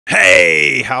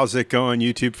Hey, how's it going,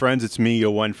 YouTube friends? It's me,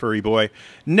 your one furry boy,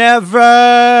 Never.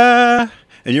 And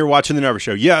you're watching The Never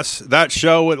Show. Yes, that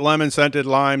show with lemon-scented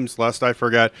limes, lest I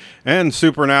forget, and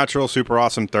supernatural, super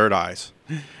awesome third eyes.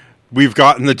 We've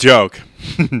gotten the joke.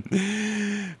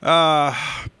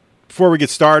 Before we get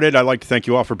started, I'd like to thank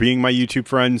you all for being my YouTube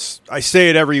friends. I say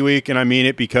it every week, and I mean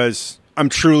it because I'm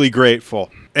truly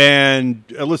grateful. And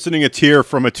eliciting a tear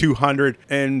from a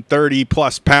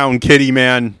 230-plus pound kitty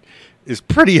man is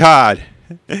pretty hard.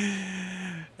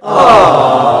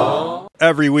 Aww.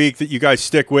 Every week that you guys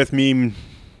stick with me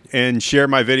and share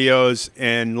my videos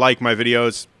and like my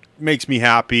videos makes me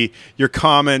happy. Your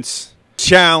comments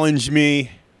challenge me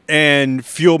and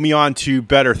fuel me on to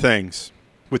better things.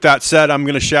 With that said, I'm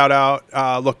going to shout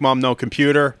out Look Mom No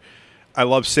Computer. I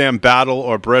love Sam Battle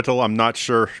or Brittle. I'm not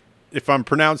sure if I'm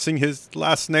pronouncing his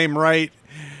last name right.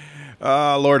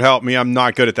 Lord help me, I'm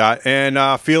not good at that.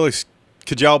 And Felix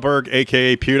Kjelberg,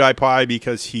 a.k.a. PewDiePie,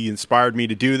 because he inspired me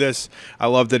to do this. I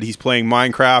love that he's playing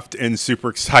Minecraft and super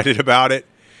excited about it.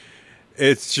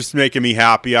 It's just making me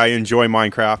happy. I enjoy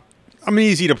Minecraft. I'm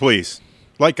easy to please,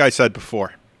 like I said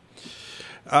before.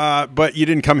 But you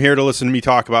didn't come here to listen to me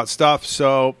talk about stuff,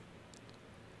 so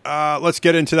let's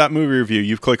get into that movie review.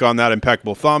 You've clicked on that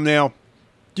impeccable thumbnail.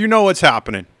 You know what's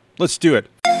happening. Let's do it.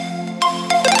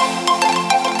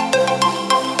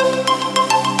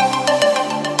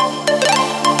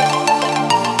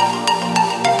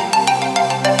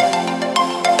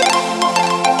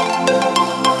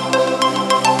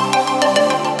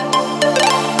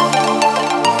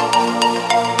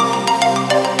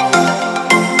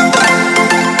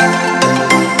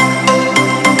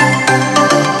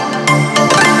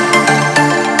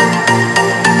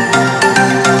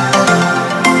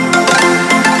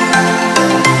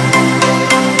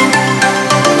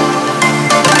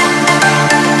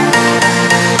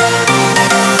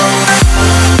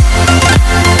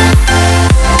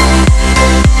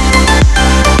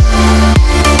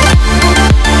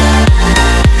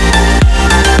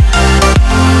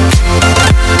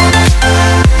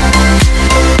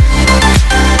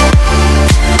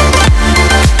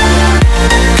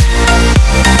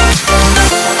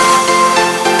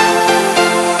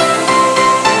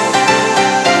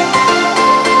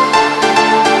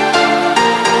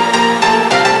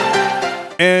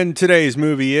 And today's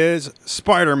movie is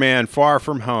Spider-Man Far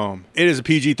From Home. It is a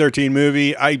PG-13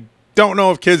 movie. I don't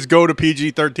know if kids go to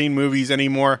PG-13 movies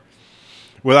anymore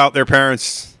without their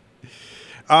parents.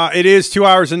 It is 2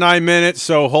 hours and 9 minutes,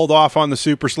 so hold off on the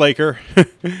Super Slaker.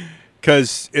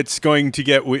 Because it's going to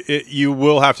get, you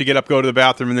will have to get up, go to the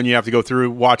bathroom, and then you have to go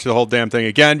through, watch the whole damn thing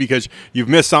again because you've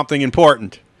missed something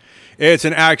important. It's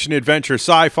an action-adventure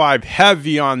sci-fi,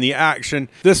 heavy on the action.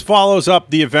 This follows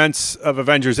up the events of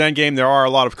Avengers Endgame. There are a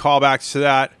lot of callbacks to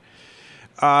that.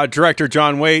 Director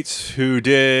Jon Watts, who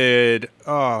did,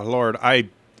 oh Lord, I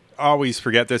always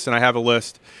forget this and I have a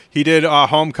list. He did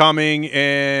Homecoming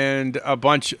and a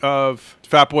bunch of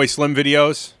Fatboy Slim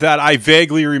videos that I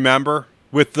vaguely remember,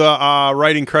 with the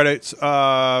writing credits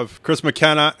of Chris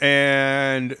McKenna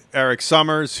and Erik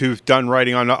Sommers, who've done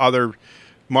writing on other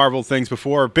Marvel things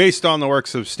before, based on the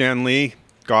works of Stan Lee,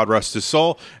 God rest his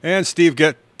soul, and Steve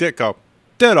Ditko.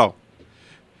 Ditto.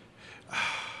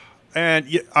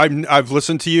 And I've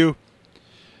listened to you.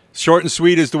 Short and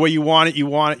sweet is the way you want it. You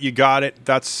want it, you got it.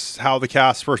 That's how the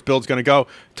cast first build's going to go.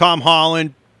 Tom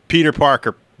Holland, Peter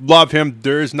Parker. Love him.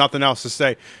 There is nothing else to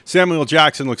say. Samuel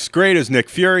Jackson looks great as Nick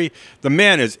Fury. The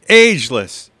man is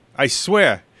ageless. I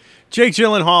swear. Jake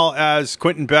Gyllenhaal as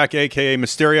Quentin Beck, a.k.a.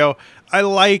 Mysterio. I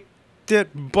like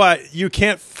it, but you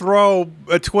can't throw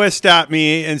a twist at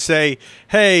me and say,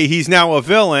 hey, he's now a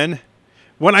villain,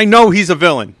 when I know he's a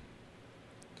villain.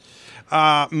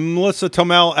 Melissa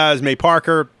Tomei as May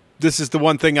Parker. This is the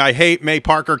one thing I hate. May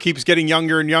Parker keeps getting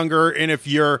younger and younger, and if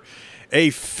you're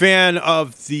a fan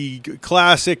of the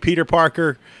classic Peter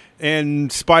Parker and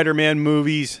Spider-Man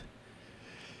movies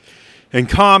and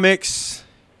comics,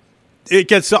 it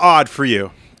gets odd for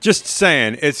you. Just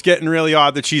saying, it's getting really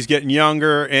odd that she's getting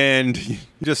younger, and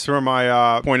just from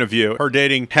my point of view, her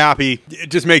dating Happy,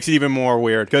 it just makes it even more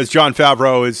weird, because Jon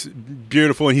Favreau is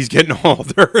beautiful and he's getting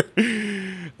older.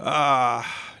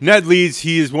 Ned Leeds,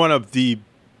 he is one of the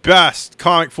best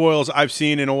comic foils I've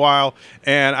seen in a while,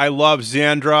 and I love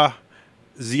Zendaya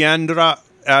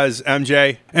as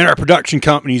MJ, and our production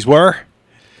companies were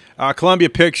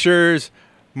Columbia Pictures,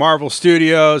 Marvel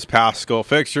Studios, Pascal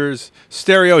Pictures,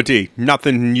 Stereo D,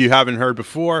 nothing you haven't heard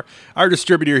before. Our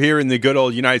distributor here in the good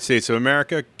old United States of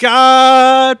America,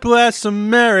 God bless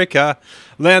America,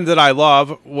 land that I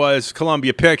love, was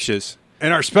Columbia Pictures.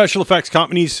 And our special effects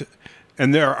companies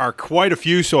And there are quite a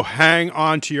few, so hang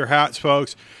on to your hats,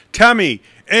 folks. Temmie,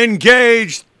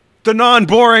 engage the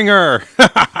non-boringer.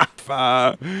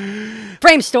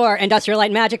 Frame Store, Industrial Light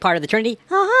and Magic, part of the Trinity.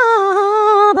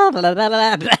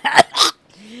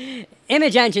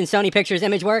 Image Engine, Sony Pictures,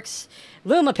 ImageWorks.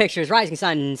 Luma Pictures, Rising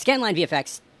Sun, Scanline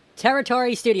VFX.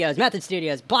 Territory Studios, Method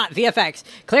Studios, Blot VFX,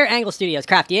 Clear Angle Studios,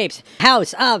 Crafty Apes,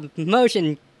 House of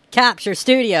Motion Capture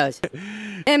Studios,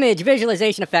 Image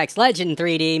Visualization Effects, Legend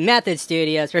 3D, Method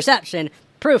Studios, Perception,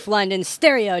 Proof London,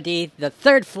 Stereo D, The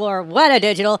Third Floor, Weta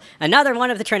Digital, another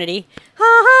one of the Trinity.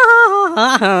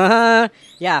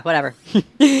 Yeah, whatever.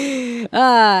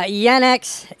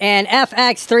 Yenx and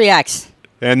FX3X.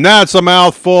 And that's a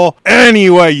mouthful any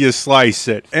way you slice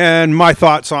it. And my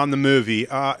thoughts on the movie.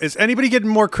 Is anybody getting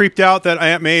more creeped out that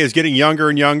Aunt May is getting younger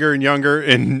and younger and younger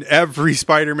in every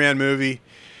Spider-Man movie?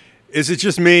 Is it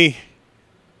just me?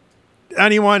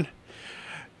 Anyone?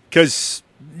 Because,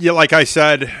 like I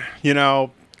said, you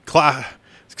know,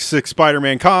 classic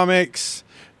Spider-Man comics,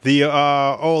 the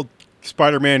old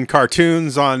Spider-Man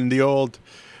cartoons on the old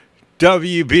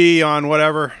WB on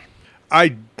whatever.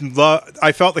 I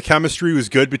felt the chemistry was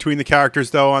good between the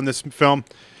characters, though, on this film.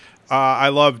 I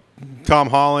love Tom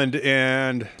Holland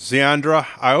and Zendaya.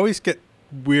 I always get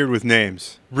weird with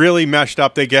names. Really meshed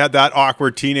up. They had that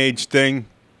awkward teenage thing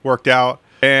worked out,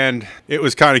 and it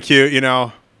was kind of cute, you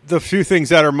know. The few things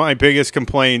that are my biggest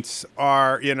complaints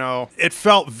are, you know, it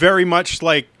felt very much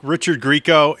like Richard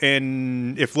Grieco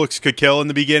in If Looks Could Kill in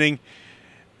the beginning,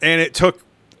 and it took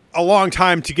a long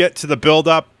time to get to the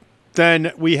build-up.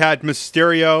 Then we had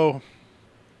Mysterio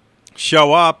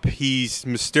show up. He's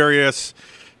mysterious.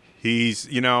 He's,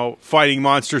 you know, fighting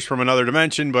monsters from another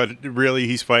dimension, but really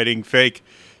he's fighting fake.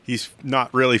 He's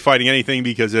not really fighting anything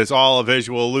because it's all a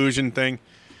visual illusion thing.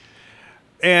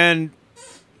 And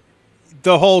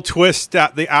the whole twist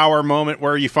at the hour moment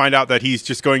where you find out that he's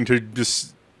just going to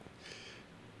just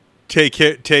take,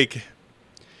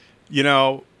 you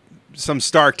know, some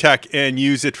Stark tech and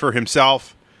use it for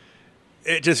himself.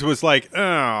 It just was like,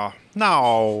 oh,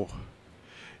 no.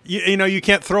 You know, you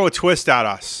can't throw a twist at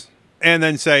us and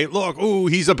then say, look, ooh,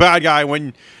 he's a bad guy,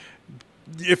 when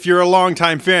if you're a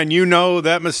longtime fan, you know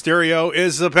that Mysterio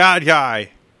is a bad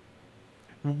guy.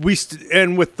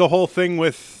 And with the whole thing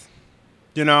with,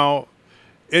 you know,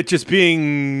 it just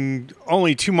being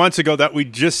only 2 months ago that we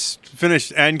just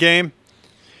finished Endgame,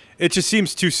 it just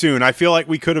seems too soon. I feel like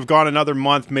we could have gone another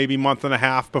month, maybe month and a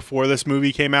half before this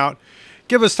movie came out.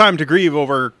 Give us time to grieve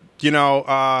over, you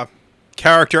know,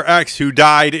 character X who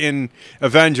died in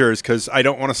Avengers, because I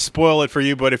don't want to spoil it for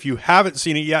you, but if you haven't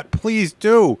seen it yet, please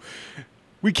do.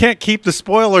 We can't keep the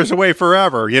spoilers away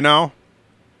forever, you know?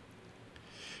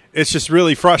 It's just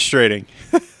really frustrating.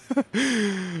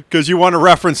 Because you want to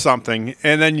reference something,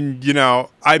 and then, you know,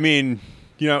 I mean,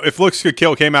 you know, If Looks Could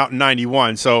Kill came out in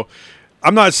 '91, so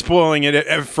I'm not spoiling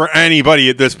it for anybody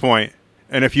at this point.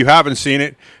 And if you haven't seen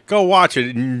it, go watch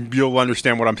it and you'll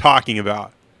understand what I'm talking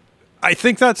about. I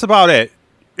think that's about it.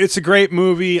 It's a great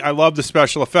movie. I love the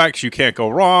special effects. You can't go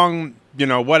wrong. You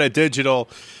know, Weta Digital,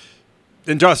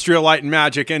 Industrial Light and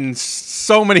Magic, and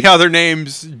so many other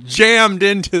names jammed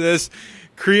into this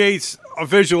creates a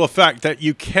visual effect that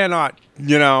you cannot,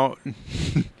 you know,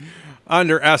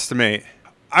 underestimate.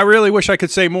 I really wish I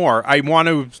could say more. I want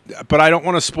to, but I don't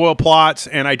want to spoil plots,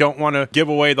 and I don't want to give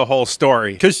away the whole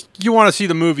story, because you want to see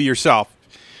the movie yourself.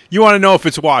 You want to know if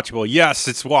it's watchable. Yes,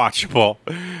 it's watchable.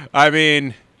 I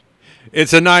mean,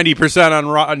 it's a 90% on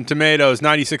Rotten Tomatoes.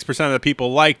 96% of the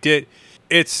people liked it.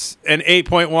 It's an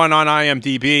 8.1 on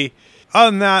IMDb.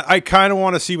 Other than that, I kind of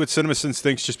want to see what CinemaSins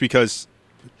thinks, just because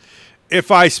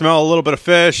if I smell a little bit of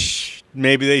fish,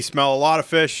 maybe they smell a lot of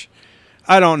fish.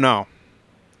 I don't know.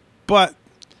 But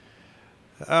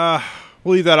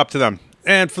we'll leave that up to them.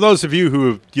 And for those of you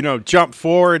who, you know, jumped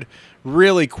forward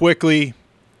really quickly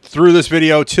through this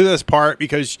video to this part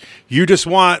because you just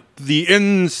want the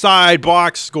inside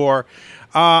box score,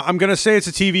 I'm going to say it's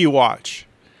a TV watch.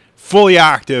 Fully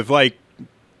active, like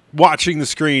watching the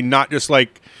screen, not just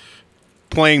like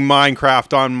playing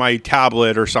Minecraft on my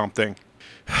tablet or something.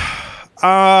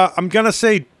 I'm going to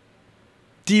say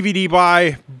DVD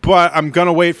buy, but I'm going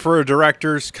to wait for a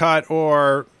director's cut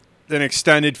or an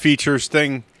extended features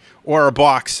thing or a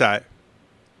box set.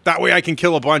 That way I can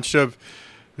kill a bunch of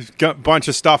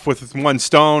stuff with one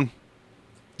stone.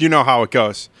 You know how it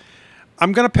goes.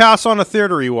 I'm going to pass on a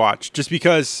theater rewatch just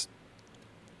because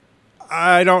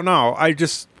I don't know. A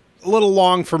little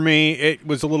long for me. It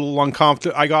was a little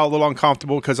uncomfortable. I got a little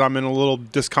uncomfortable because I'm in a little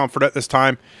discomfort at this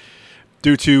time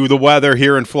due to the weather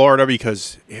here in Florida,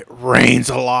 because it rains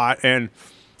a lot, and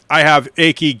I have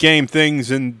achy game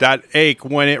things and that ache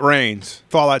when it rains.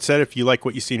 With all that said, if you like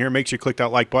what you see here, make sure you click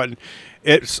that like button.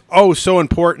 It's oh so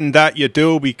important that you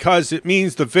do, because it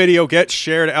means the video gets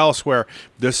shared elsewhere.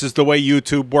 This is the way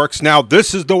YouTube works now.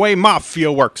 This is the way Mafia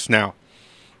works now.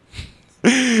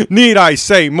 Need I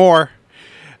say more?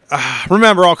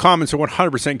 Remember, all comments are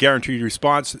 100% guaranteed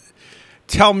response.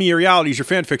 Tell me your realities, your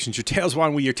fan fictions, your tales of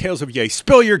ennui, your tales of yay.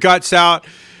 Spill your guts out.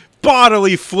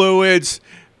 Bodily fluids.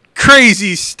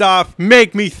 Crazy stuff.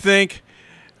 Make me think.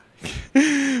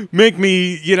 Make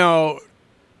me,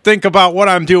 think about what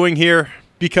I'm doing here,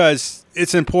 because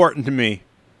it's important to me.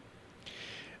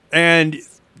 And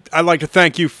I'd like to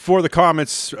thank you for the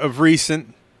comments of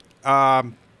recent. I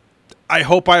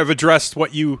hope I have addressed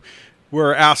what you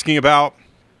were asking about.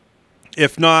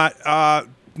 If not,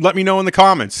 let me know in the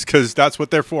comments, because that's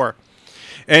what they're for.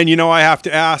 And I have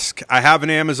to ask, I have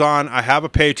an Amazon, I have a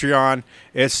Patreon.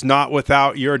 It's not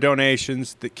without your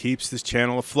donations that keeps this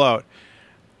channel afloat.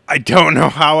 I don't know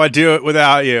how I do it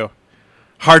without you.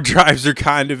 Hard drives are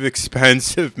kind of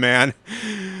expensive, man.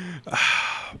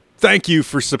 Thank you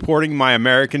for supporting my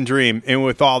American dream. And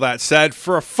with all that said,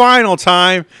 for a final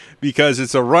time, because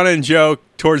it's a running joke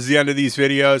towards the end of these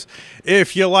videos,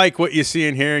 if you like what you see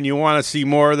in here and you want to see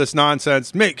more of this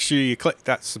nonsense, make sure you click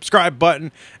that subscribe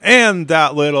button and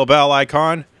that little bell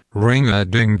icon.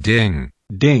 Ring-a-ding-ding.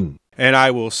 Ding. And I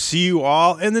will see you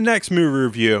all in the next movie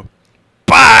review.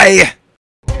 Bye!